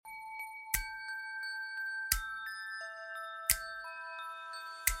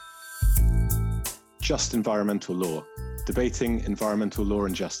Just Environmental Law, debating environmental law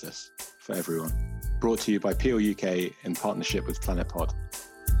and justice for everyone. Brought to you by Peel UK in partnership with Planet Pod.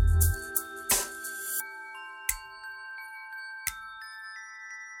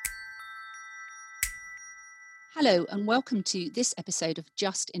 Hello and welcome to this episode of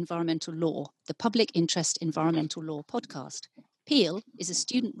Just Environmental Law, the Public Interest Environmental Law podcast. Peel is a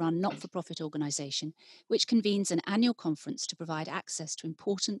student-run not-for-profit organisation which convenes an annual conference to provide access to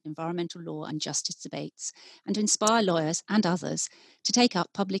important environmental law and justice debates and to inspire lawyers and others to take up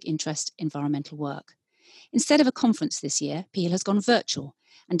public interest environmental work. Instead of a conference this year, Peel has gone virtual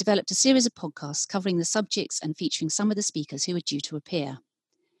and developed a series of podcasts covering the subjects and featuring some of the speakers who are due to appear.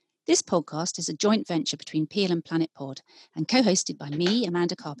 This podcast is a joint venture between Peel and Planet Pod and co-hosted by me,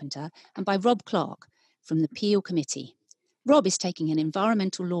 Amanda Carpenter, and by Rob Clark from the Peel Committee. Rob is taking an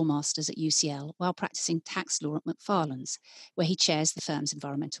environmental law master's at UCL while practicing tax law at Macfarlane's, where he chairs the firm's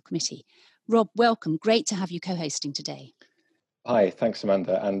environmental committee. Rob, welcome. Great to have you co-hosting today. Hi, thanks,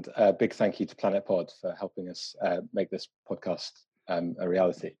 Amanda, and a big thank you to Planet Pod for helping us make this podcast a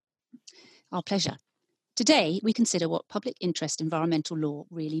reality. Our pleasure. Today, we consider what public interest environmental law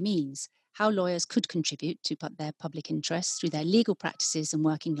really means, how lawyers could contribute to their public interests through their legal practices and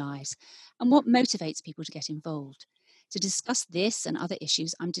working lives, and what motivates people to get involved. To discuss this and other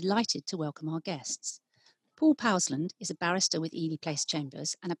issues, I'm delighted to welcome our guests. Paul Powsland is a barrister with Ely Place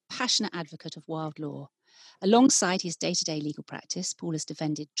Chambers and a passionate advocate of wild law. Alongside his day-to-day legal practice, Paul has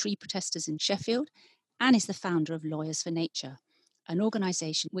defended tree protesters in Sheffield and is the founder of Lawyers for Nature, an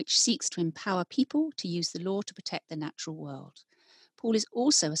organisation which seeks to empower people to use the law to protect the natural world. Paul is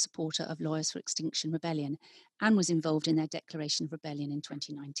also a supporter of Lawyers for Extinction Rebellion and was involved in their declaration of rebellion in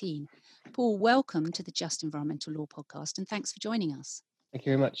 2019. Paul, welcome to the Just Environmental Law podcast and thanks for joining us. Thank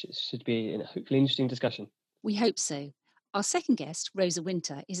you very much. It should be a hopefully interesting discussion. We hope so. Our second guest, Rosa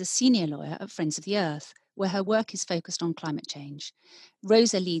Winter, is a senior lawyer at Friends of the Earth, where her work is focused on climate change.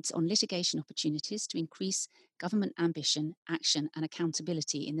 Rosa leads on litigation opportunities to increase government ambition, action and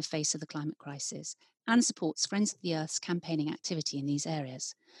accountability in the face of the climate crisis and supports Friends of the Earth's campaigning activity in these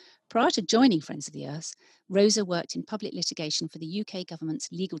areas. Prior to joining Friends of the Earth, Rosa worked in public litigation for the UK government's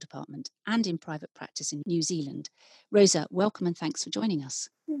legal department and in private practice in New Zealand. Rosa, welcome and thanks for joining us.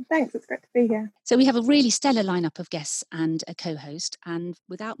 Thanks, it's great to be here. So we have a really stellar lineup of guests and a co-host, and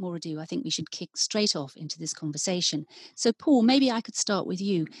without more ado, I think we should kick straight off into this conversation. So Paul, maybe I could start with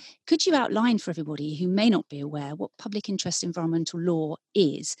you. Could you outline for everybody who may not be aware what public interest environmental law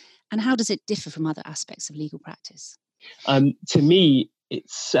is and how does it differ from other aspects of legal practice? To me,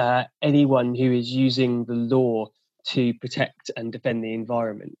 it's anyone who is using the law to protect and defend the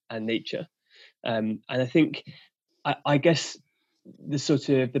environment and nature. And I think, I guess,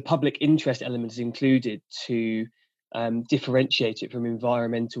 the public interest element is included to differentiate it from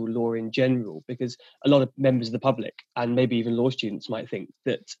environmental law in general, because a lot of members of the public and maybe even law students might think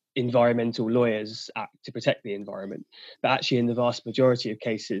that environmental lawyers act to protect the environment, but actually in the vast majority of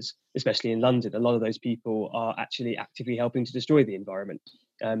cases, especially in London, a lot of those people are actually actively helping to destroy the environment.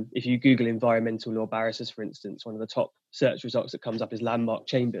 If you Google environmental law barristers, for instance, one of the top search results that comes up is Landmark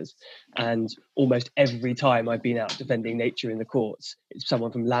Chambers. And almost every time I've been out defending nature in the courts, it's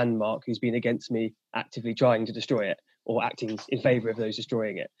someone from Landmark who's been against me actively trying to destroy it or acting in favour of those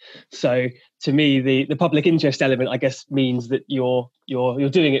destroying it. So to me, the public interest element, I guess, means that you're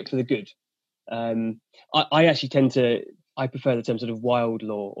doing it for the good. I actually I prefer the term sort of wild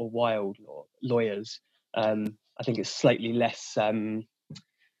law or wild law lawyers. I think it's slightly less...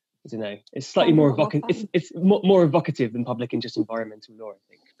 I don't know. It's slightly more evocative. It's more evocative than public interest environmental law, I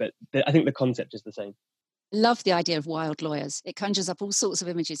think. But I think the concept is the same. Love the idea of wild lawyers. It conjures up all sorts of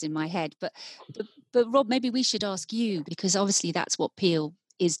images in my head. But Rob, maybe we should ask you, because obviously that's what Peel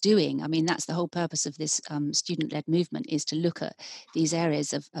is doing. I mean, that's the whole purpose of this student-led movement, is to look at these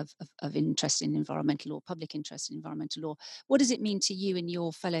areas of interest in environmental law, public interest in environmental law. What does it mean to you and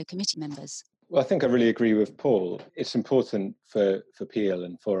your fellow committee members? Well, I think I really agree with Paul. It's important for Peel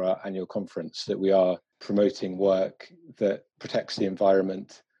and for our annual conference that we are promoting work that protects the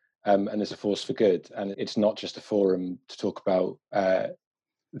environment and is a force for good. And it's not just a forum to talk about the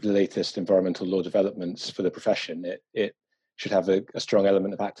latest environmental law developments for the profession. It should have a strong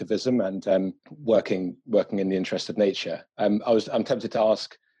element of activism and working in the interest of nature. I'm tempted to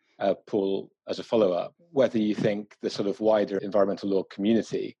ask Paul, as a follow-up, whether you think the sort of wider environmental law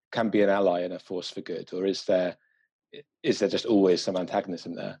community can be an ally and a force for good, or is there just always some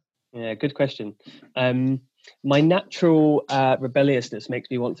antagonism there? Yeah, good question. My natural rebelliousness makes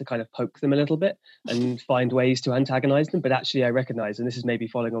me want to kind of poke them a little bit and find ways to antagonize them. But actually, I recognize, and this is maybe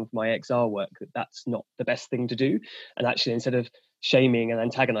following on from my XR work, that that's not the best thing to do. And actually, instead of shaming and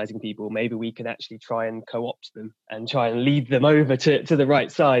antagonizing people, maybe we can actually try and co-opt them and try and lead them over to the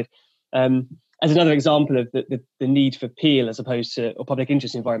right side. As another example of the need for Peel as opposed to, or public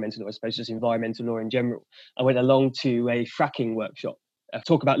interest environmental law as opposed to just environmental law in general, I went along to a fracking workshop,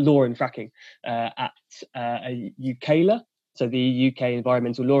 talk about law and fracking at a UKLA, so the UK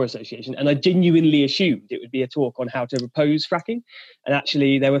Environmental Law Association, and I genuinely assumed it would be a talk on how to oppose fracking. And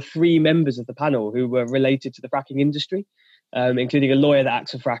actually there were 3 members of the panel who were related to the fracking industry, including a lawyer that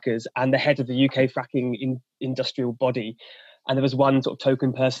acts for frackers and the head of the UK fracking industrial body. And there was one sort of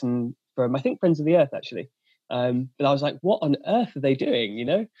token person from, I think, Friends of the Earth, actually. But I was like, what on earth are they doing, you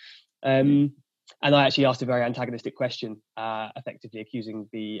know? And I actually asked a very antagonistic question, effectively accusing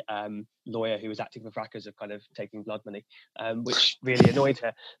the lawyer who was acting for frackers of kind of taking blood money, which really annoyed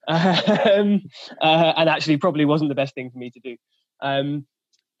her. And actually probably wasn't the best thing for me to do.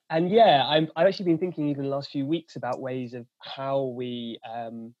 And yeah, I've actually been thinking even the last few weeks about ways of how we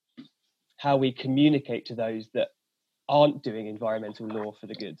communicate to those that aren't doing environmental law for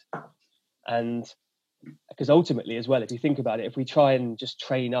the good. And because ultimately as well, if you think about it, if we try and just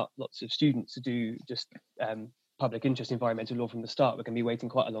train up lots of students to do just public interest environmental law from the start, we're going to be waiting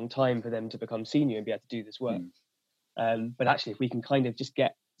quite a long time for them to become senior and be able to do this work. But actually, if we can kind of just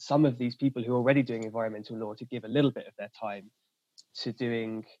get some of these people who are already doing environmental law to give a little bit of their time to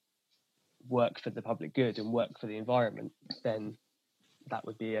doing work for the public good and work for the environment, then that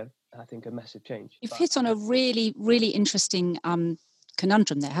would be, I think, a massive change. You've hit on a really, really interesting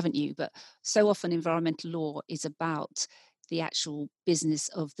conundrum there, haven't you? But so often environmental law is about the actual business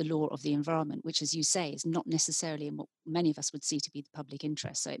of the law of the environment, which, as you say, is not necessarily in what many of us would see to be the public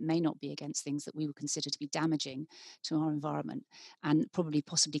interest. So it may not be against things that we would consider to be damaging to our environment, and probably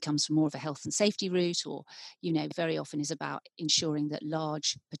possibly comes from more of a health and safety route, or, you know, very often is about ensuring that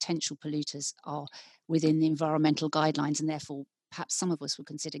large potential polluters are within the environmental guidelines, and therefore perhaps some of us would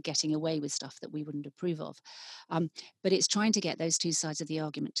consider getting away with stuff that we wouldn't approve of. But it's trying to get those two sides of the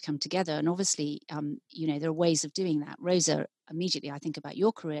argument to come together. And obviously, you know, there are ways of doing that. Rosa, immediately I think about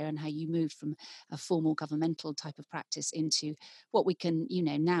your career and how you moved from a formal governmental type of practice into what we can, you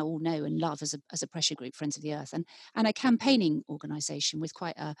know, now all know and love as a pressure group, Friends of the Earth, and a campaigning organisation with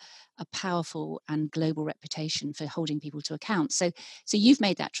quite a powerful and global reputation for holding people to account. So you've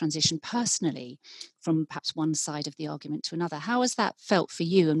made that transition personally from perhaps one side of the argument to another. How has that felt for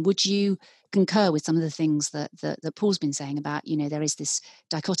you? And would you concur with some of the things that Paul's been saying about, you know, there is this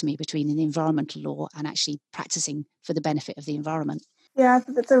dichotomy between the environmental law and actually practicing for the benefit of the environment? Yeah,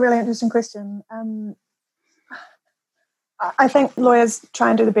 that's a really interesting question. I think lawyers try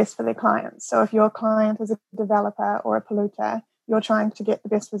and do the best for their clients. So if your client is a developer or a polluter, you're trying to get the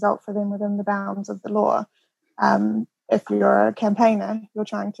best result for them within the bounds of the law. If you're a campaigner, you're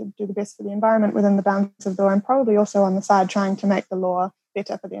trying to do the best for the environment within the bounds of the law, and probably also on the side trying to make the law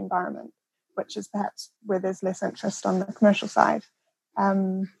better for the environment, which is perhaps where there's less interest on the commercial side.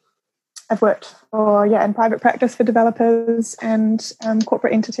 I've worked in private practice for developers and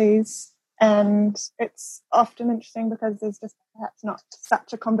corporate entities, and it's often interesting because there's just perhaps not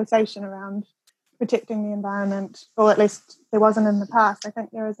such a conversation around protecting the environment, or at least there wasn't in the past. I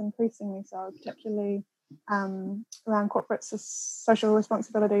think there is increasingly so, particularly around corporate social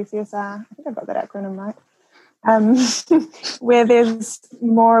responsibility, CSR. I think I've got that acronym right. Where there's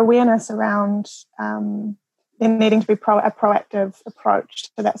more awareness around there needing to be a proactive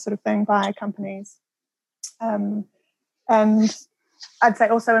approach to that sort of thing by companies. And I'd say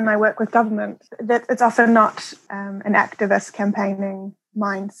also in my work with government, that it's often not an activist campaigning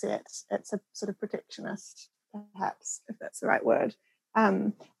mindset. It's a sort of protectionist, perhaps, if that's the right word.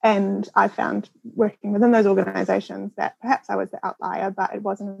 And I found working within those organisations that perhaps I was the outlier, but it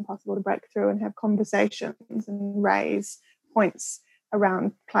wasn't impossible to break through and have conversations and raise points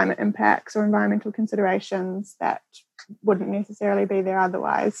around climate impacts or environmental considerations that wouldn't necessarily be there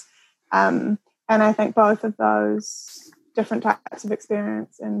otherwise. And I think both of those different types of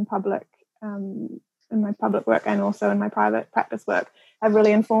experience in public, in my public work and also in my private practice work, have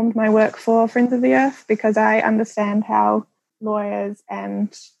really informed my work for Friends of the Earth, because I understand how lawyers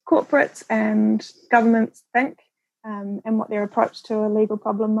and corporates and governments think, and what their approach to a legal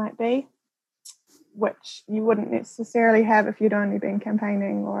problem might be, which you wouldn't necessarily have if you'd only been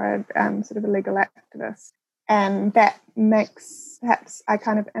campaigning or sort of a legal activist. And that makes, perhaps I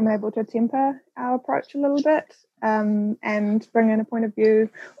kind of am able to temper our approach a little bit, and bring in a point of view,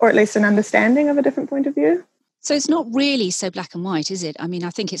 or at least an understanding of a different point of view. So it's not really so black and white, is it? I mean,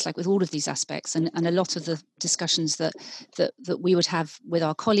 I think it's like with all of these aspects, and a lot of the discussions that we would have with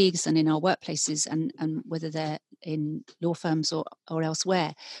our colleagues and in our workplaces, and whether they're in law firms or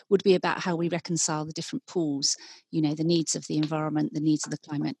elsewhere, would be about how we reconcile the different pools, you know, the needs of the environment, the needs of the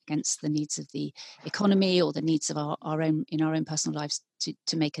climate against the needs of the economy, or the needs of our own, in our own personal lives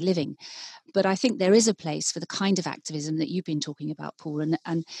to make a living. But I think there is a place for the kind of activism that you've been talking about, Paul,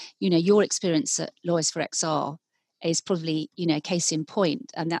 and you know, your experience at Lawyers for XR is probably, you know, a case in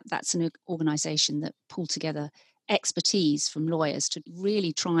point, and that's an organisation that pulled together expertise from lawyers to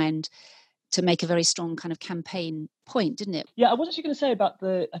really try and to make a very strong kind of campaign point, didn't it? Yeah, I was actually going to say about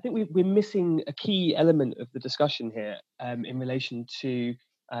I think we're missing a key element of the discussion here in relation to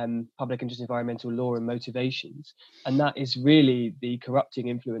public interest environmental law and motivations, and that is really the corrupting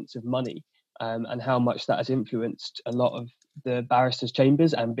influence of money, and how much that has influenced a lot of the barristers'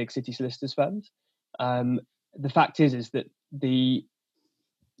 chambers and big city solicitors' firms. The fact is that the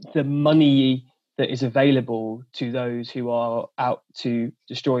money that is available to those who are out to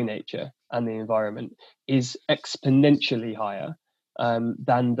destroy nature and the environment is exponentially higher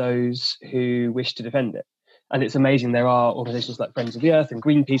than those who wish to defend it. And it's amazing, there are organisations like Friends of the Earth and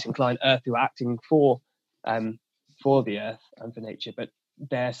Greenpeace and Client Earth who are acting for the earth and for nature, but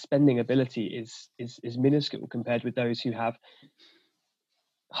their spending ability is minuscule compared with those who have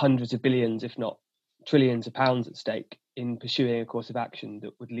hundreds of billions, if not trillions of pounds at stake in pursuing a course of action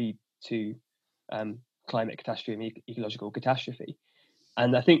that would lead to climate catastrophe and ecological catastrophe.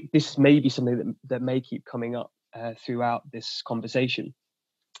 And I think this may be something that may keep coming up throughout this conversation,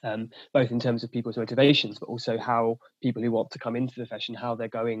 both in terms of people's motivations, but also how people who want to come into the profession, how they're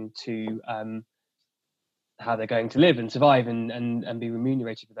going to live and survive and be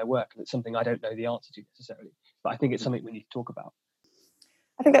remunerated for their work. And it's something I don't know the answer to necessarily, but I think it's something we need to talk about.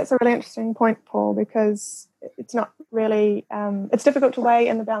 I think that's a really interesting point, Paul, because it's not really, it's difficult to weigh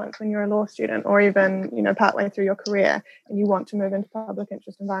in the balance when you're a law student or even, you know, partway through your career and you want to move into public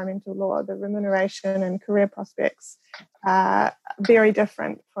interest environmental law. The remuneration and career prospects are very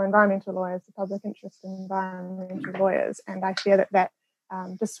different for environmental lawyers to public interest environmental lawyers. And I fear that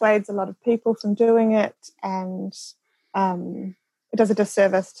dissuades a lot of people from doing it, and it does a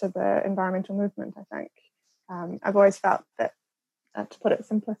disservice to the environmental movement, I think. I've always felt that, to put it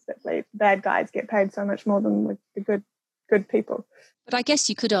simplistically, bad guys get paid so much more than the good people. But I guess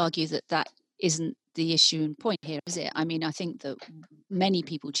you could argue that isn't the issue and point here, is it? I mean, I think that many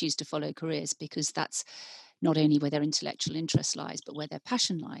people choose to follow careers because that's not only where their intellectual interest lies, but where their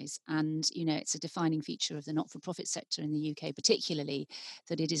passion lies. And, you know, it's a defining feature of the not-for-profit sector in the UK, particularly,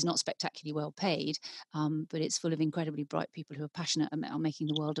 that it is not spectacularly well paid, but it's full of incredibly bright people who are passionate about making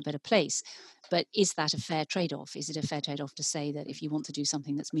the world a better place. But is that a fair trade-off? Is it a fair trade-off to say that if you want to do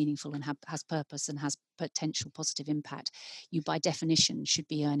something that's meaningful and has purpose and has potential positive impact, you by definition should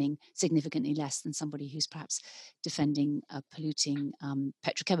be earning significantly less than somebody who's perhaps defending a polluting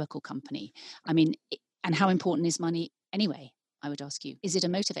petrochemical company? I mean, and how important is money anyway? I would ask you. Is it a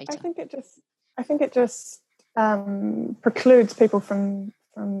motivator? I think it just precludes people from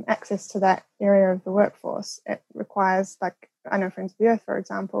access to that area of the workforce. It requires, like, I know Friends of the Earth, for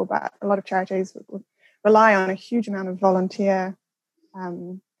example, but a lot of charities rely on a huge amount of volunteer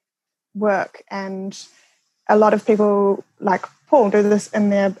work, and a lot of people like Paul do this in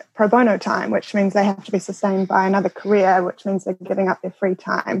their pro bono time, which means they have to be sustained by another career, which means they're giving up their free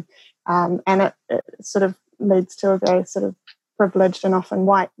time. And it sort of leads to a very sort of privileged and often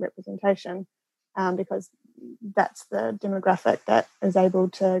white representation, because that's the demographic that is able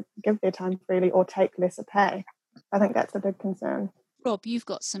to give their time freely or take lesser pay. I think that's a big concern. Rob, you've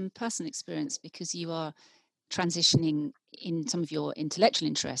got some personal experience because you are transitioning in some of your intellectual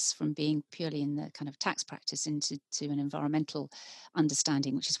interests from being purely in the kind of tax practice into an environmental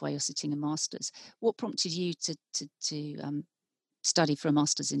understanding, which is why you're sitting a master's. What prompted you to study for a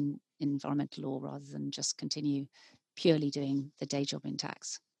master's in environmental law rather than just continue purely doing the day job in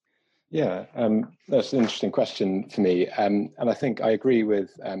tax? Yeah, that's an interesting question for me. And I think I agree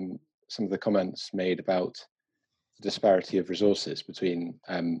with some of the comments made about the disparity of resources between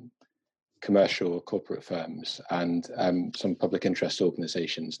commercial or corporate firms and some public interest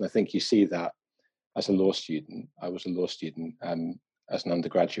organisations. And I think you see that as a law student. I was a law student as an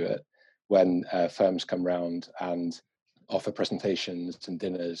undergraduate, when firms come round and offer presentations and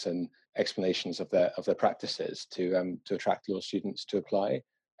dinners and explanations of their practices to attract law students to apply.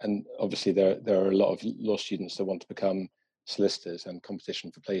 And obviously there are a lot of law students that want to become solicitors, and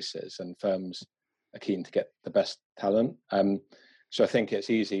competition for places, and firms are keen to get the best talent. So I think it's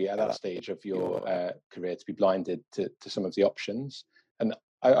easy at that stage of your career to be blinded to some of the options. And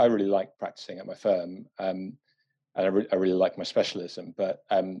I really like practicing at my firm. and I really like my specialism, but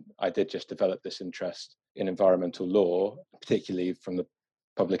I did just develop this interest in environmental law, particularly from the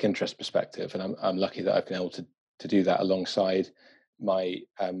public interest perspective, and I'm lucky that I've been able to do that alongside my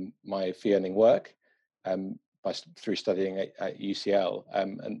my fee earning work through studying at UCL,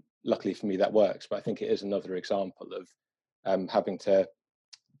 and luckily for me that works. But I think it is another example of having to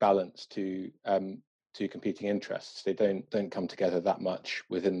balance two competing interests. They don't come together that much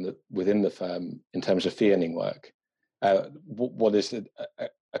within the firm in terms of fee earning work. What is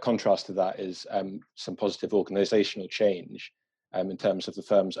a contrast to that is some positive organizational change in terms of the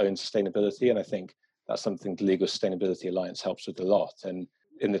firm's own sustainability, and I think that's something the Legal Sustainability Alliance helps with a lot. And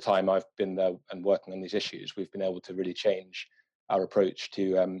in the time I've been there and working on these issues, we've been able to really change our approach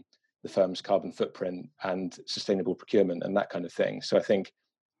to the firm's carbon footprint and sustainable procurement and that kind of thing. So I think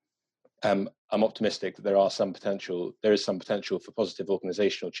I'm optimistic that there is some potential for positive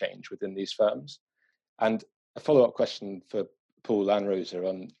organizational change within these firms. And a follow-up question for Paul and Rosa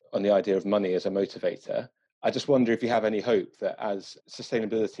on the idea of money as a motivator. I just wonder if you have any hope that as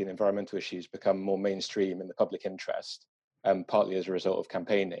sustainability and environmental issues become more mainstream in the public interest, partly as a result of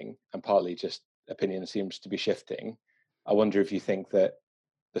campaigning and partly just opinion seems to be shifting, I wonder if you think that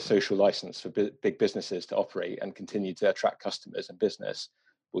the social license for big businesses to operate and continue to attract customers and business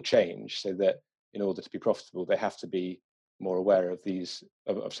will change, so that in order to be profitable, they have to be more aware of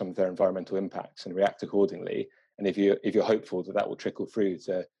some of their environmental impacts and react accordingly. And if you're hopeful that will trickle through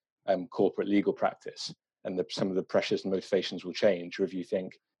to corporate legal practice and some of the pressures and motivations will change, or if you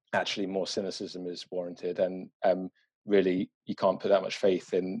think actually more cynicism is warranted and really you can't put that much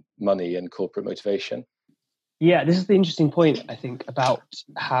faith in money and corporate motivation. Yeah, this is the interesting point, I think, about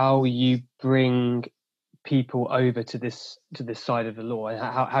how you bring people over to this side of the law, and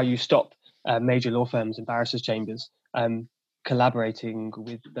how you stop major law firms and barristers' chambers collaborating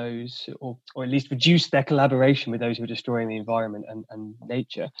with those, or at least reduce their collaboration with those who are destroying the environment and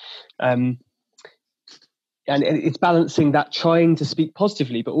nature. And it's balancing that, trying to speak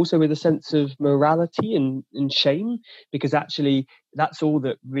positively, but also with a sense of morality and shame, because actually that's one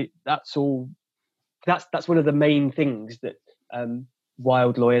of the main things that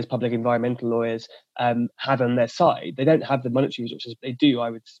wild lawyers, public environmental lawyers have on their side. They don't have the monetary resources. They do, I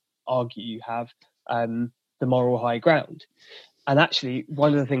would argue, have the moral high ground. And actually,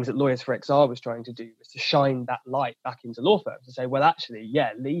 one of the things that Lawyers for XR was trying to do was to shine that light back into law firms and say, well, actually,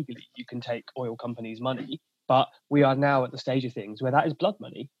 yeah, legally you can take oil companies' money, but we are now at the stage of things where that is blood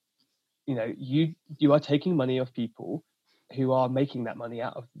money. You know, you are taking money off people who are making that money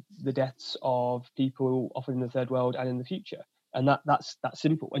out of the deaths of people often in the third world and in the future. And that's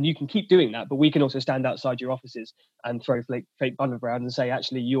simple. And you can keep doing that, but we can also stand outside your offices and throw fake bun around and say,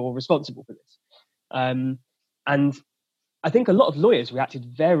 actually, you're responsible for this. And I think a lot of lawyers reacted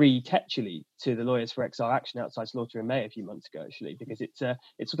very tetchily to the Lawyers for XR action outside Slaughter in May a few months ago, actually, because it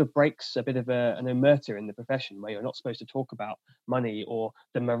sort of breaks a bit of an omerta in the profession, where you're not supposed to talk about money or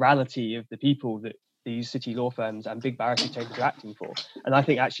the morality of the people that these city law firms and big barrister chambers are acting for. And I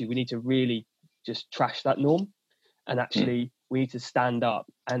think actually we need to really just trash that norm, and actually we need to stand up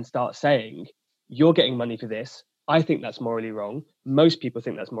and start saying, you're getting money for this. I think that's morally wrong. Most people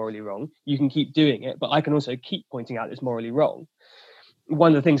think that's morally wrong. You can keep doing it, but I can also keep pointing out it's morally wrong.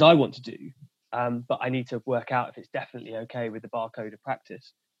 One of the things I want to do, but I need to work out if it's definitely okay with the bar code of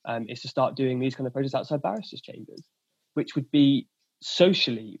practice, is to start doing these kind of protests outside barristers' chambers, which would be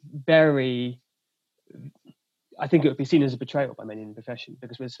socially very, I think it would be seen as a betrayal by many in the profession,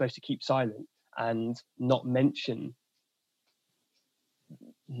 because we're supposed to keep silent and not mention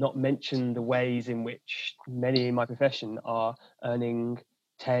the ways in which many in my profession are earning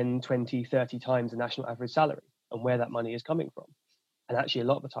 10, 20, 30 times the national average salary, and where that money is coming from. And actually, a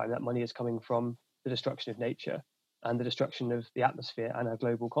lot of the time, that money is coming from the destruction of nature and the destruction of the atmosphere and our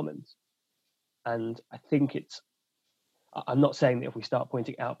global commons. And I think I'm not saying that if we start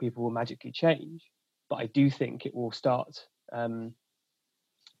pointing out, people will magically change, but I do think it will start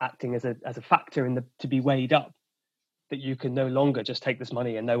acting as a factor to be weighed up, that you can no longer just take this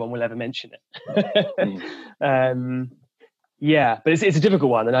money and no one will ever mention it. Yeah, but it's a difficult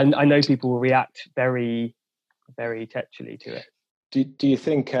one, and I know people will react very, very tetchily to it. Do you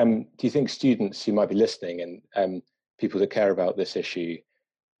think students who might be listening and people that care about this issue,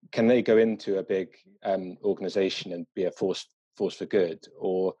 can they go into a big organisation and be a force for good,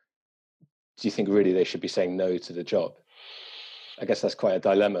 or do you think really they should be saying no to the job? I guess that's quite a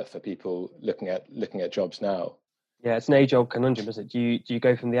dilemma for people looking at jobs now. Yeah, it's an age-old conundrum, isn't it? Do you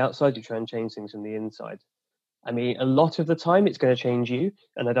go from the outside? Do you try and change things from the inside? I mean, a lot of the time it's going to change you,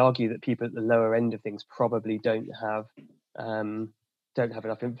 and I'd argue that people at the lower end of things probably don't have don't have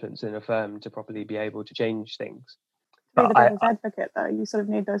enough influence in a firm to properly be able to change things. Through the devil's advocate, though, you sort of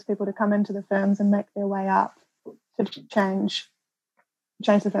need those people to come into the firms and make their way up to change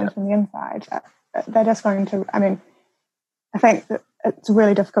the firms from the inside. They're just going to, I mean, I think that it's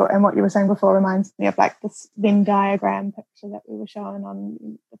really difficult, and what you were saying before reminds me of like this Venn diagram picture that we were shown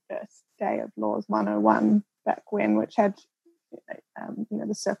on the first day of Laws 101 back when, which had,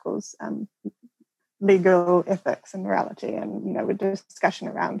 the circles, legal, ethics and morality, and, with discussion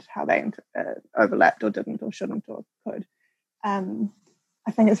around how they overlapped or didn't or shouldn't or could.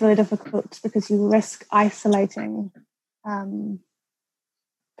 I think it's really difficult because you risk isolating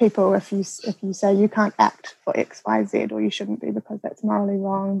people if you say you can't act for X, Y, Z, or you shouldn't be because that's morally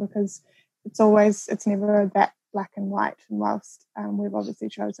wrong, because it's never that black and white. And whilst we've obviously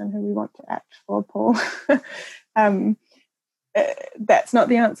chosen who we want to act for, Paul, that's not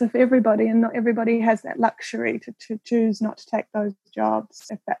the answer for everybody, and not everybody has that luxury to choose not to take those jobs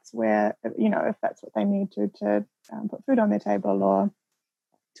if that's where, if that's what they need to put food on their table or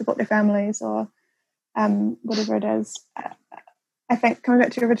support their families or whatever it is. I think, coming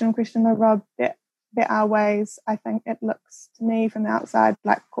back to your original question though, Rob, there are ways. I think it looks to me from the outside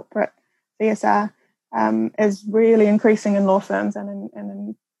like corporate CSR is really increasing in law firms and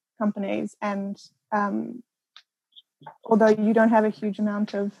in companies. And although you don't have a huge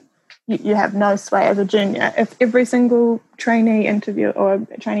amount of, you have no sway as a junior, if every single trainee interview or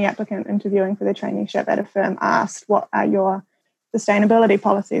trainee applicant interviewing for their traineeship at a firm asked, what are your sustainability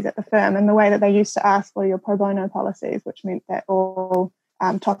policies at the firm, and the way that they used to ask for your pro bono policies, which meant that all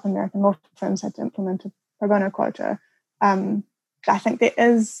top American law firms had to implement a pro bono quota. I think there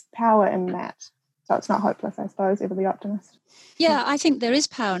is power in that. So it's not hopeless, I suppose, ever the optimist. Yeah, I think there is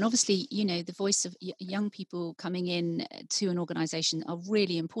power. And obviously, the voice of young people coming in to an organisation are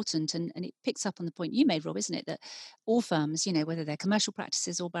really important. And it picks up on the point you made, Rob, isn't it? That all firms, whether they're commercial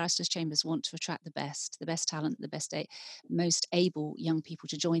practices or barristers' chambers, want to attract the best talent, the best, most able young people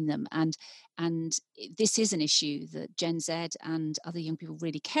to join them. And this is an issue that Gen Z and other young people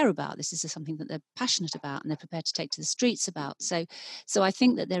really care about. This is something that they're passionate about and they're prepared to take to the streets about. So I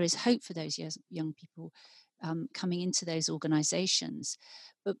think that there is hope for those young people coming into those organisations,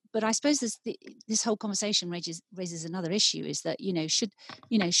 but I suppose this whole conversation raises another issue: is that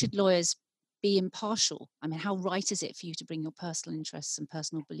should lawyers be impartial? I mean, how right is it for you to bring your personal interests and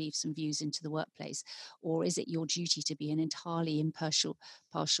personal beliefs and views into the workplace, or is it your duty to be an entirely impartial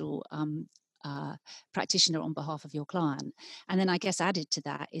practitioner on behalf of your client? And then I guess added to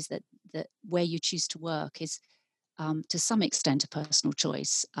that is that where you choose to work is to some extent a personal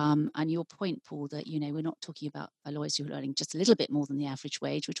choice. And your point, Paul, that we're not talking about lawyers who are earning just a little bit more than the average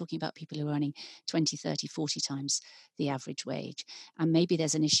wage. We're talking about people who are earning 20, 30, 40 times the average wage. And maybe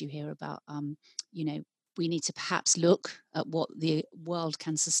there's an issue here about we need to perhaps look at what the world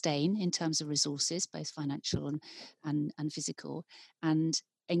can sustain in terms of resources, both financial and physical, and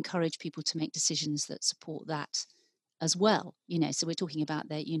encourage people to make decisions that support that as well. So we're talking about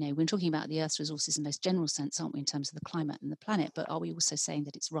we're talking about the Earth's resources in the most general sense, aren't we, in terms of the climate and the planet, but are we also saying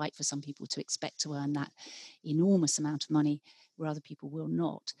that it's right for some people to expect to earn that enormous amount of money where other people will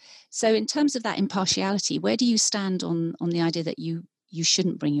not? So in terms of that impartiality, where do you stand on the idea that you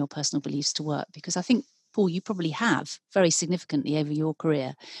shouldn't bring your personal beliefs to work? Because I think, Paul, you probably have very significantly over your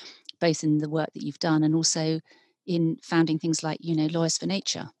career, both in the work that you've done and also in founding things like Lawyers for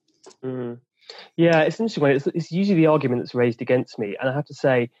Nature. Mm. Yeah, it's an interesting one. It's usually the argument that's raised against me. And I have to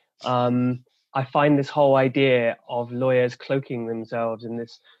say, I find this whole idea of lawyers cloaking themselves in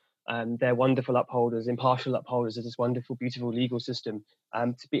this, they're wonderful upholders, impartial upholders of this wonderful, beautiful legal system,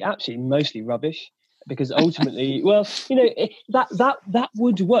 to be actually mostly rubbish. Because ultimately, that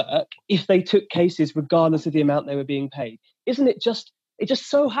would work if they took cases regardless of the amount they were being paid. Isn't it just... It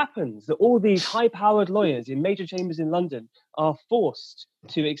just so happens that all these high-powered lawyers in major chambers in London are forced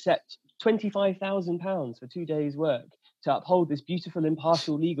to accept £25,000 for 2 days' work to uphold this beautiful,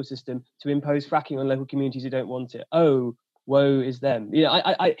 impartial legal system to impose fracking on local communities who don't want it. Oh, woe is them.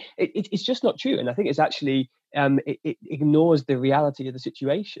 It's just not true. And I think it's actually, it ignores the reality of the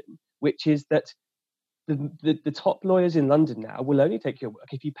situation, which is that the top lawyers in London now will only take your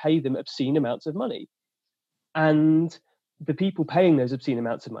work if you pay them obscene amounts of money. And the people paying those obscene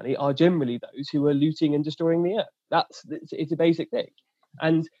amounts of money are generally those who are looting and destroying the earth. It's a basic thing.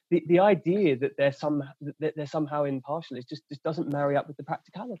 And the idea that they're somehow impartial just doesn't marry up with the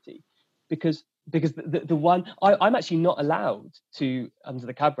practicality, because the one I'm actually not allowed to, under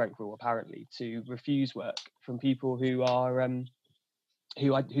the cab rank rule apparently, to refuse work from people who are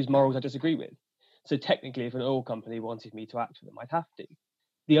whose morals I disagree with. So technically, if an oil company wanted me to act for them, I'd have to.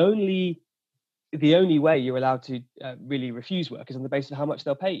 The only the only way you're allowed to really refuse work is on the basis of how much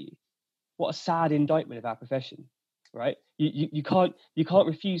they'll pay you. What a sad indictment of our profession, right? You can't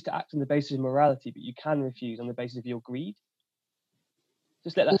refuse to act on the basis of morality, but you can refuse on the basis of your greed.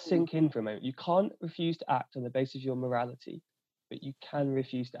 Just let that sink in for a moment. You can't refuse to act on the basis of your morality, but you can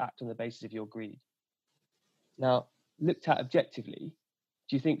refuse to act on the basis of your greed. Now, looked at objectively,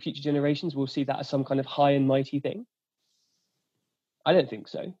 do you think future generations will see that as some kind of high and mighty thing? I don't think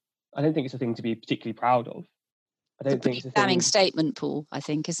so. I don't think it's a thing to be particularly proud of. I don't think it's a damning statement, Paul, I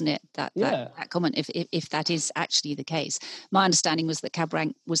think, isn't it? That comment, if that is actually the case. My understanding was that cab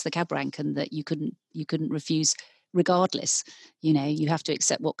rank was the cab rank, and that you couldn't refuse regardless. You have to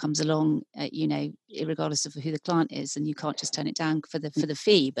accept what comes along, regardless of who the client is, and you can't just turn it down for the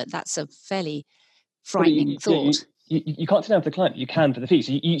fee. But that's a fairly frightening thought. You can't turn down for the client, but you can for the fee.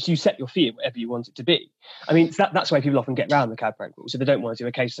 So you set your fee at whatever you want it to be. I mean, that's why people often get around the cab rank rule. So they don't want to do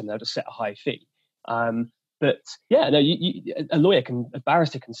a case and they'll just set a high fee. But yeah, no, a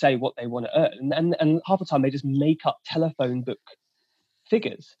barrister can say what they want to earn, and half the time they just make up telephone book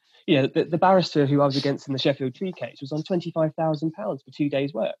figures. The barrister who I was against in the Sheffield Tree case was on £25,000 for 2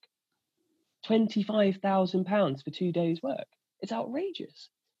 days' work. £25,000 for 2 days' work. It's outrageous.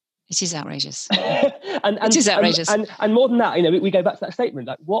 It is outrageous. It is outrageous. And more than that, we go back to that statement.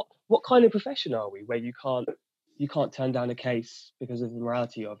 Like, what kind of profession are we where you can't turn down a case because of the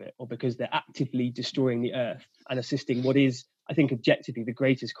morality of it, or because they're actively destroying the earth and assisting what is, I think, objectively the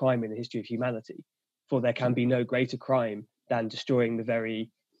greatest crime in the history of humanity? For there can be no greater crime than destroying the very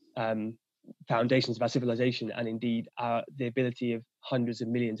foundations of our civilization, and indeed the ability of hundreds of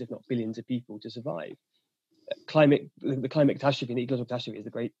millions, if not billions, of people to survive. The climate catastrophe and the ecological catastrophe is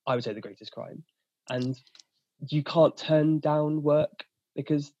the greatest crime, and you can't turn down work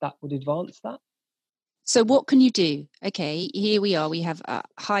because that would advance that. So what can you do? Okay, here we are. We have a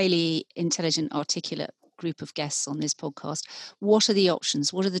highly intelligent, articulate group of guests on this podcast. What are the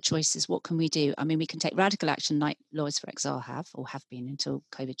options? What are the choices? What can we do? I mean, we can take radical action like Lawyers for Exile have been until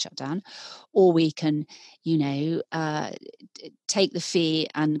COVID shut down, or we can, take the fee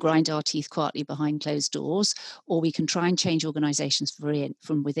and grind our teeth quietly behind closed doors, or we can try and change organisations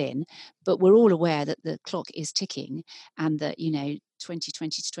from within. But we're all aware that the clock is ticking, and that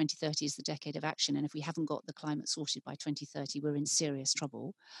 2020 to 2030 is the decade of action, and if we haven't got the climate sorted by 2030, we're in serious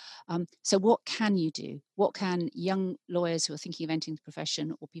trouble. So what can you do? What can young lawyers who are thinking of entering the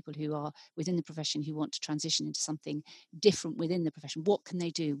profession, or people who are within the profession who want to transition into something different within the profession, what can they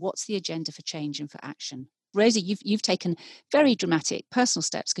do? What's the agenda for change and for action? Rosie, you've taken very dramatic personal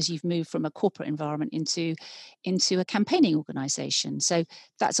steps because you've moved from a corporate environment into a campaigning organisation. So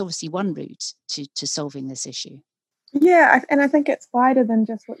that's obviously one route to solving this issue. Yeah, and I think it's wider than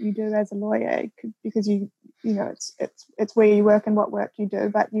just what you do as a lawyer, because it's where you work and what work you do,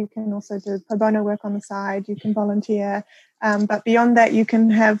 but you can also do pro bono work on the side, you can volunteer, but beyond that you can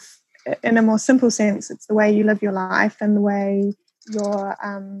have, in a more simple sense, it's the way you live your life and the way your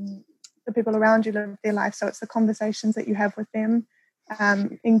the people around you live their life. So it's the conversations that you have with them,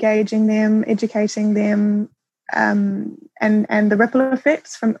 engaging them, educating them, and the ripple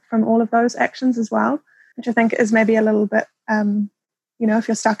effects from all of those actions as well, which I think is maybe a little bit, if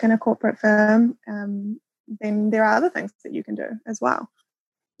you're stuck in a corporate firm, then there are other things that you can do as well.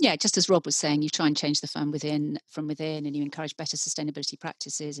 Yeah, just as Rob was saying, you try and change the firm from within, and you encourage better sustainability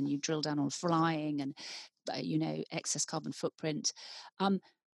practices, and you drill down on flying and, excess carbon footprint.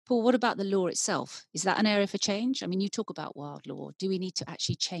 Paul, what about the law itself? Is that an area for change? I mean, you talk about wild law. Do we need to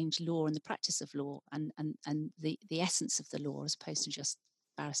actually change law and the practice of law and the essence of the law, as opposed to just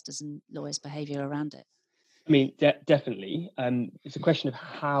barristers and lawyers' behaviour around it? I mean, definitely. It's a question of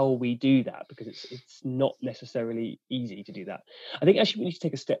how we do that, because it's not necessarily easy to do that. I think actually we need to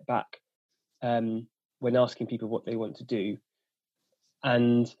take a step back when asking people what they want to do.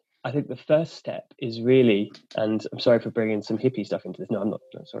 And I think the first step is really, and I'm sorry for bringing some hippie stuff into this. No, I'm not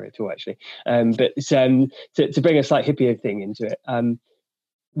sorry at all, actually. But to bring a slight hippier thing into it,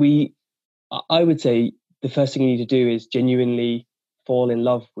 I would say the first thing you need to do is genuinely fall in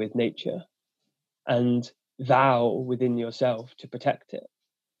love with nature and vow within yourself to protect it.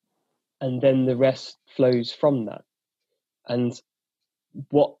 And then the rest flows from that. And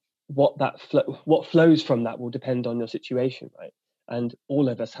what flows from that will depend on your situation, right? And all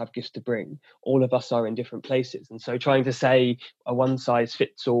of us have gifts to bring. All of us are in different places. And so trying to say a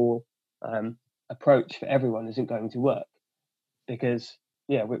one-size-fits-all approach for everyone isn't going to work, because,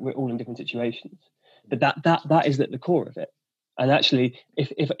 we're all in different situations. But that is at the core of it. And actually,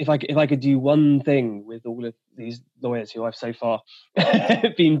 if I could do one thing with all of these lawyers who I've so far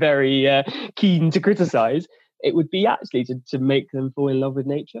been very keen to criticise, it would be actually to make them fall in love with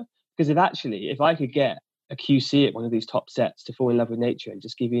nature. Because if I could get a QC at one of these top sets to fall in love with nature and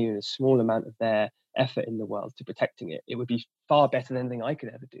just give you a small amount of their effort in the world to protecting it, it would be far better than anything I could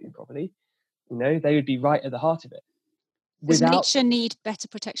ever do, probably. They would be right at the heart of it. Does nature need better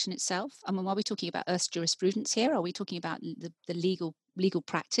protection itself? I mean, are we talking about Earth's jurisprudence here? Are we talking about the legal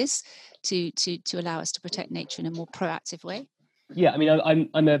practice to allow us to protect nature in a more proactive way? Yeah, I mean,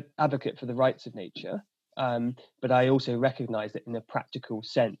 I'm an advocate for the rights of nature, but I also recognise that in a practical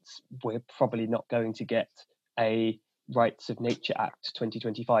sense, we're probably not going to get a Rights of Nature Act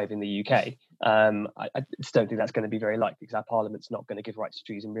 2025 in the UK. I just don't think that's going to be very likely, because our Parliament's not going to give rights to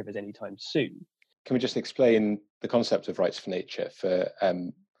trees and rivers anytime soon. Can we just explain the concept of rights for nature for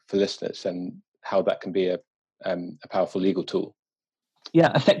listeners, and how that can be a powerful legal tool?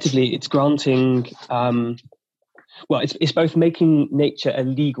 Yeah, effectively, it's granting. It's both making nature a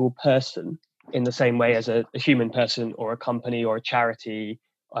legal person in the same way as a human person or a company or a charity,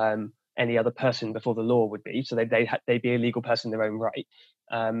 any other person before the law would be. So they'd be a legal person in their own right.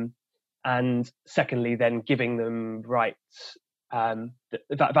 And secondly, then giving them rights,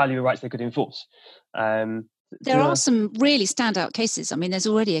 that value of rights they could enforce. There are some really standout cases. I mean, there's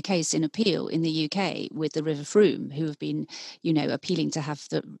already a case in appeal in the UK with the River Frome, who have been, appealing to have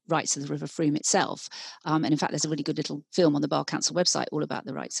the rights of the River Frome itself. And in fact, there's a really good little film on the Bar Council website all about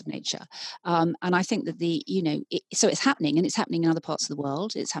the rights of nature. And I think that so it's happening, and it's happening in other parts of the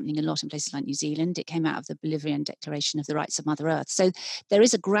world. It's happening a lot in places like New Zealand. It came out of the Bolivian Declaration of the Rights of Mother Earth. So there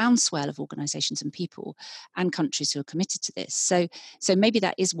is a groundswell of organisations and people and countries who are committed to this. So maybe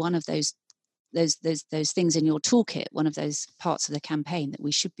that is one of those things in your toolkit, one of those parts of the campaign that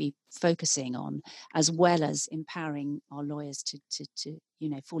we should be focusing on, as well as empowering our lawyers to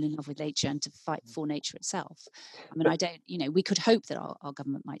fall in love with nature and to fight for nature itself. I mean, we could hope that our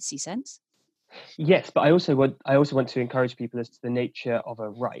government might see sense. Yes, but I also want to encourage people as to the nature of a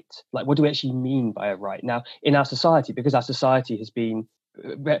right. Like, what do we actually mean by a right? Now, in our society, because our society has been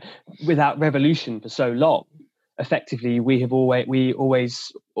without revolution for so long, effectively we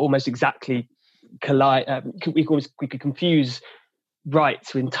always almost exactly collide. We could confuse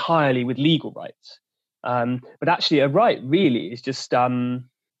rights entirely with legal rights, but actually a right really is just a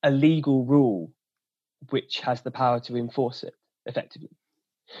legal rule which has the power to enforce it effectively.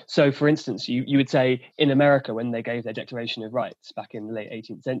 So, for instance, you would say in America, when they gave their Declaration of Rights back in the late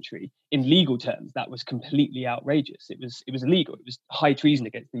 18th century, in legal terms, that was completely outrageous. It was illegal. It was high treason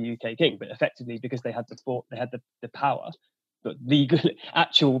against the UK king. But effectively, because they had the power, but legal,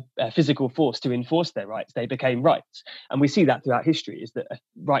 actual physical force to enforce their rights, they became rights. And we see that throughout history, is that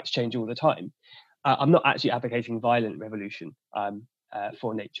rights change all the time. I'm not actually advocating violent revolution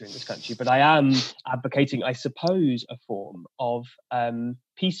for nature in this country, but I am advocating, I suppose, a form of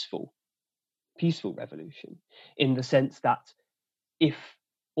peaceful revolution, in the sense that if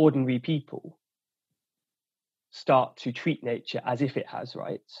ordinary people start to treat nature as if it has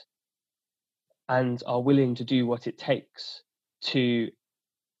rights and are willing to do what it takes to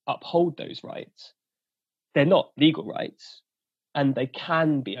uphold those rights, they're not legal rights, and they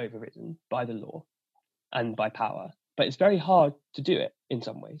can be overridden by the law and by power. But it's very hard to do it in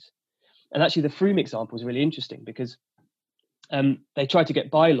some ways. And actually, the Frome example is really interesting, because they tried to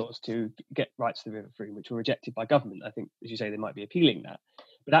get bylaws to get rights to the River Frome, which were rejected by government. I think, as you say, they might be appealing that.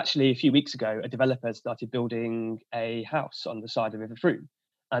 But actually, a few weeks ago, a developer started building a house on the side of the River Frome,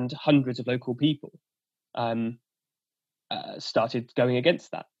 and hundreds of local people started going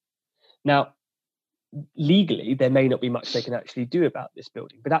against that. Now, legally, there may not be much they can actually do about this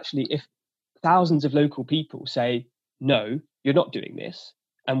building. But actually, if thousands of local people say, no, you're not doing this,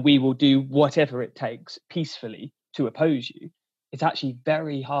 and we will do whatever it takes peacefully to oppose you, it's actually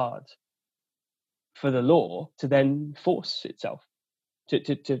very hard for the law to then force itself,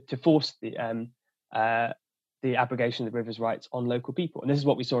 to force the abrogation of the river's rights on local people. And this is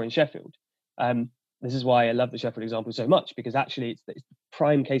what we saw in Sheffield. This is why I love the Sheffield example so much, because actually it's the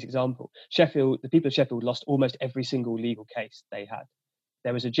prime case example. The people of Sheffield lost almost every single legal case they had.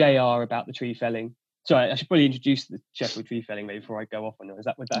 There was a JR about the tree felling. Sorry, I should probably introduce the Sheffield tree felling maybe before I go off on it.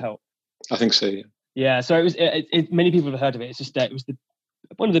 Would that help? I think so, yeah. Yeah, so many people have heard of it. It's just it was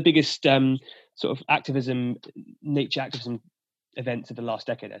one of the biggest sort of nature activism events of the last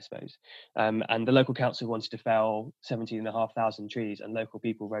decade, I suppose. And the local council wanted to fell 17,500 trees, and local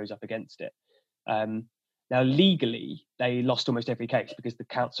people rose up against it. Now, legally, they lost almost every case because the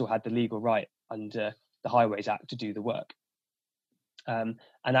council had the legal right under the Highways Act to do the work. And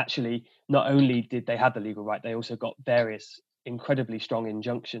actually, not only did they have the legal right, they also got various incredibly strong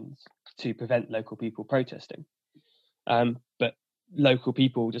injunctions to prevent local people protesting. But local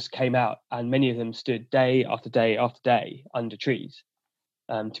people just came out, and many of them stood day after day after day under trees.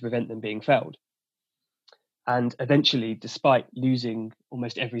 to prevent them being felled. And eventually, despite losing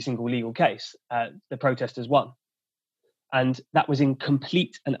almost every single legal case, the protesters won. And that was in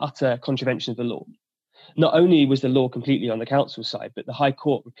complete and utter contravention of the law. Not only was the law completely on the council's side, but the High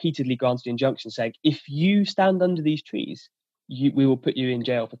Court repeatedly granted injunctions saying, if you stand under these trees, we will put you in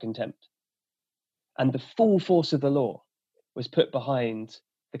jail for contempt. And the full force of the law was put behind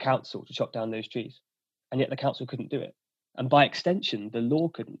the council to chop down those trees. And yet the council couldn't do it. And by extension, the law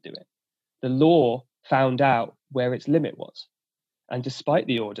couldn't do it. The law found out where its limit was. And despite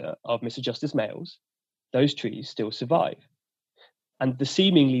the order of Mr. Justice Mayles, those trees still survive. And the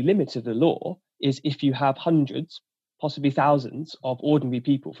seemingly limit of the law is if you have hundreds, possibly thousands of ordinary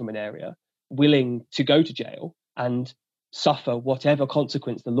people from an area willing to go to jail and suffer whatever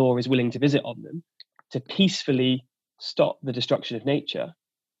consequence the law is willing to visit on them to peacefully stop the destruction of nature,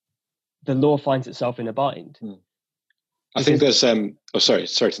 the law finds itself in a bind. I think there's sorry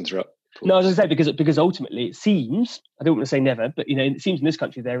to interrupt. Paul. No, I was going to say, because ultimately it seems, I don't want to say never, but it seems in this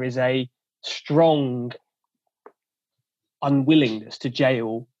country there is a strong unwillingness to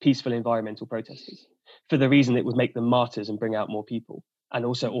jail peaceful environmental protesters for the reason it would make them martyrs and bring out more people. And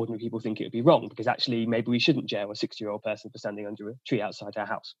also ordinary people think it would be wrong because actually maybe we shouldn't jail a 60-year-old person for standing under a tree outside our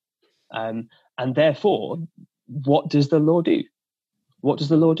house. And therefore, what does the law do? What does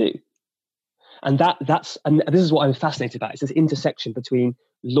the law do? And this is what I'm fascinated about. It's this intersection between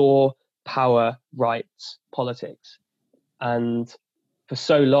law, power, rights, politics. And for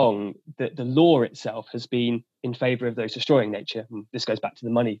so long, the law itself has been in favour of those destroying nature. And this goes back to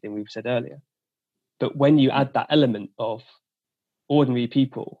the money thing we've said earlier. But when you add that element of ordinary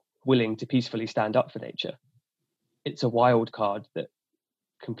people willing to peacefully stand up for nature, it's a wild card that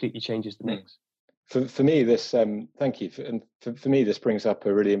completely changes the mix. For me, this thank you. For me, this brings up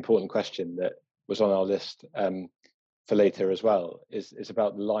a really important question that was on our list for later as well. Is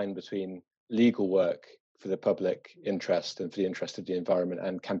about the line between legal work for the public interest and for the interest of the environment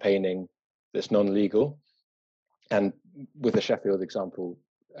and campaigning that's non-legal. And with the Sheffield example,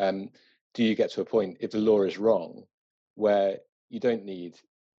 do you get to a point, if the law is wrong, where you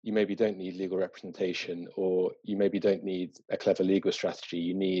maybe don't need legal representation, or you maybe don't need a clever legal strategy,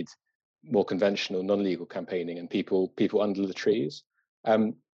 you need more conventional non-legal campaigning and people under the trees.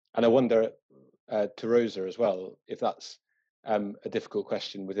 And I wonder to Rosa as well, if that's a difficult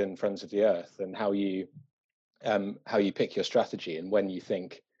question within Friends of the Earth, and how you pick your strategy and when you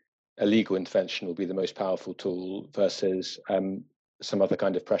think a legal intervention will be the most powerful tool versus some other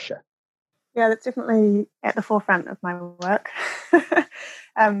kind of pressure. Yeah, that's definitely at the forefront of my work.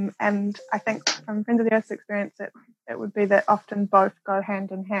 And I think from Friends of the Earth's experience, it would be that often both go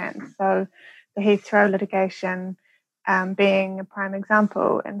hand in hand. So the Heathrow litigation being a prime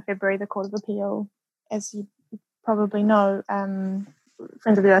example. In February, the Court of Appeal, as you probably know,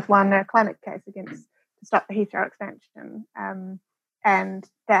 Friends of the Earth won their climate case to stop the Heathrow expansion. And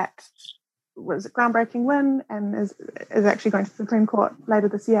that was a groundbreaking win and is actually going to the Supreme Court later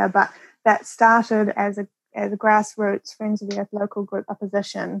this year. But that started as a grassroots Friends of the Earth local group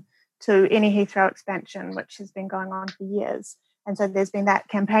opposition to any Heathrow expansion, which has been going on for years. And so there's been that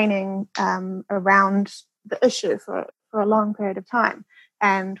campaigning around the issue for a long period of time.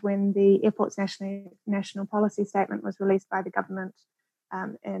 And when the Airports National Policy Statement was released by the government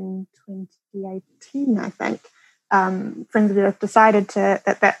in 2018, I think, Friends of the Earth decided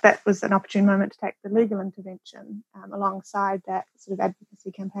that was an opportune moment to take the legal intervention alongside that sort of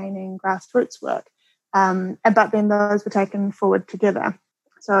advocacy campaigning, grassroots work. But then those were taken forward together.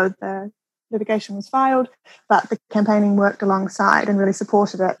 So the litigation was filed, but the campaigning worked alongside and really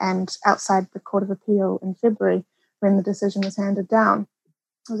supported it. And outside the Court of Appeal in February, when the decision was handed down,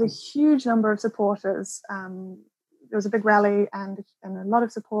 there was a huge number of supporters. There was a big rally and a lot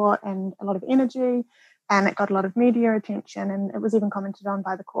of support and a lot of energy, and it got a lot of media attention, and it was even commented on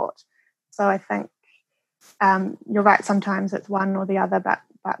by the court. So I think you're right, sometimes it's one or the other, but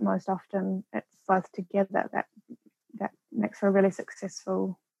most often it's both together that makes for a really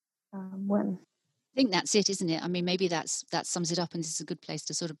successful win. I think that's it, isn't it? I mean, maybe that sums it up, and this is a good place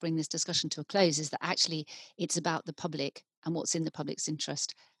to sort of bring this discussion to a close, is that actually it's about the public and what's in the public's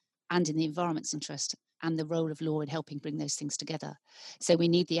interest and in the environment's interest, and the role of law in helping bring those things together. So we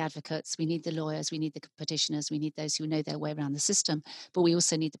need the advocates, we need the lawyers, we need the petitioners, we need those who know their way around the system, but we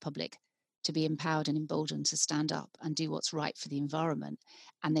also need the public to be empowered and emboldened to stand up and do what's right for the environment.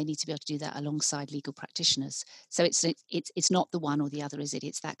 And they need to be able to do that alongside legal practitioners. So it's not the one or the other, is it?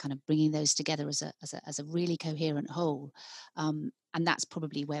 It's that kind of bringing those together as a really coherent whole. And that's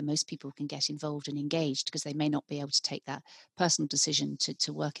probably where most people can get involved and engaged, because they may not be able to take that personal decision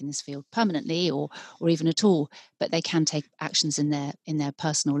to work in this field permanently or even at all, but they can take actions in their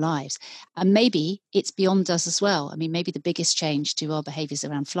personal lives. And maybe it's beyond us as well. I mean, maybe the biggest change to our behaviours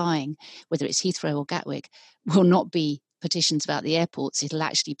around flying, whether it's Heathrow or Gatwick, will not be petitions about the airports. It'll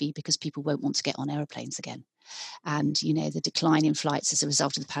actually be because people won't want to get on aeroplanes again. And the decline in flights as a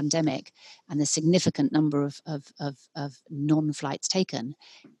result of the pandemic and the significant number of non-flights taken,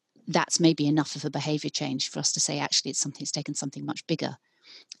 that's maybe enough of a behaviour change for us to say, actually, it's taken something much bigger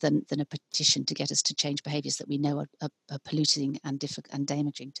than a petition to get us to change behaviours that we know are polluting and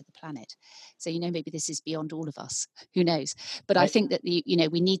damaging to the planet. So, maybe this is beyond all of us. Who knows? But I think that we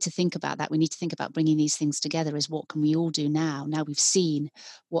need to think about that. We need to think about bringing these things together as what can we all do now? Now we've seen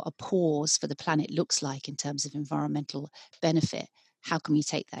what a pause for the planet looks like in terms of environmental benefit. How can we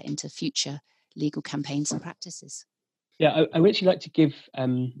take that into future legal campaigns and practices? Yeah, I would actually like to give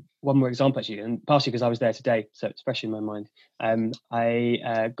one more example, actually, and partially because I was there today, so it's fresh in my mind.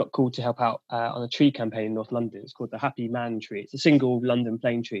 I got called to help out on a tree campaign in North London. It's called the Happy Man Tree. It's a single London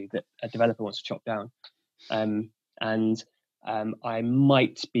plane tree that a developer wants to chop down. And I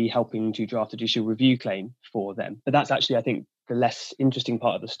might be helping to draft a judicial review claim for them. But that's actually, I think, the less interesting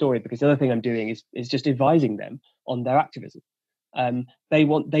part of the story, because the other thing I'm doing is just advising them on their activism. They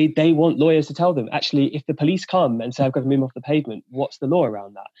want lawyers to tell them, actually, if the police come and say I've got to move off the pavement, what's the law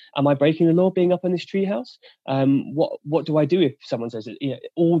around that? Am I breaking the law being up in this treehouse? What do I do if someone says it?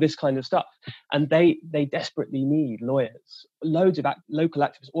 All this kind of stuff. And they desperately need lawyers. Loads of local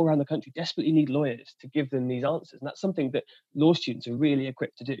activists all around the country desperately need lawyers to give them these answers. And that's something that law students are really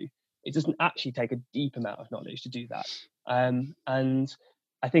equipped to do. It doesn't actually take a deep amount of knowledge to do that. And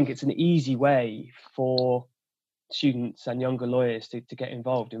I think it's an easy way for students and younger lawyers to get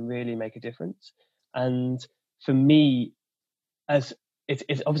involved and really make a difference. And for me, as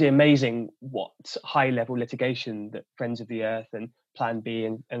it's obviously amazing what high level litigation that Friends of the Earth and Plan B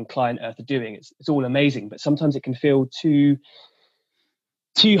and Client Earth are doing. It's all amazing, but sometimes it can feel too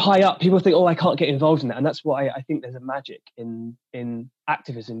high up. People think, I can't get involved in that. And that's why I think there's a magic in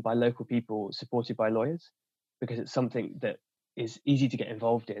activism by local people supported by lawyers, because it's something that is easy to get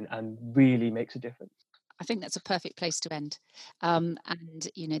involved in and really makes a difference. I think that's a perfect place to end. And,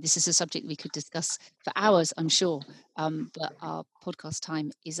 this is a subject we could discuss for hours, I'm sure, but our podcast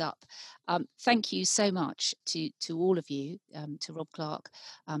time is up. Thank you so much to all of you, to Rob Clark,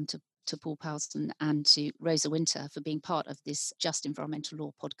 to Paul Powelson, and to Rosa Winter for being part of this Just Environmental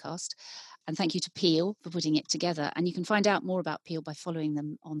Law podcast. And thank you to Peel for putting it together. And you can find out more about Peel by following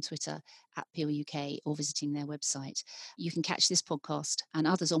them on Twitter at Peel UK or visiting their website. You can catch this podcast and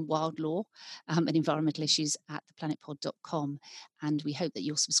others on wild law and environmental issues at theplanetpod.com. And we hope that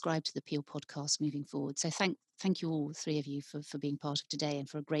you'll subscribe to the Peel podcast moving forward. So thank you all, three of you, for being part of today and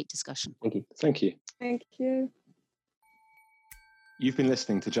for a great discussion. Thank you. Thank you. Thank you. You've been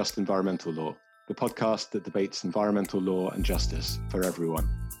listening to Just Environmental Law, the podcast that debates environmental law and justice for everyone.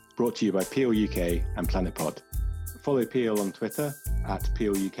 Brought to you by Peel UK and PlanetPod. Follow Peel on Twitter at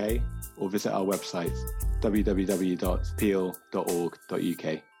Peel UK or visit our website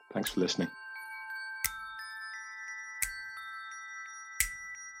www.peel.org.uk. Thanks for listening.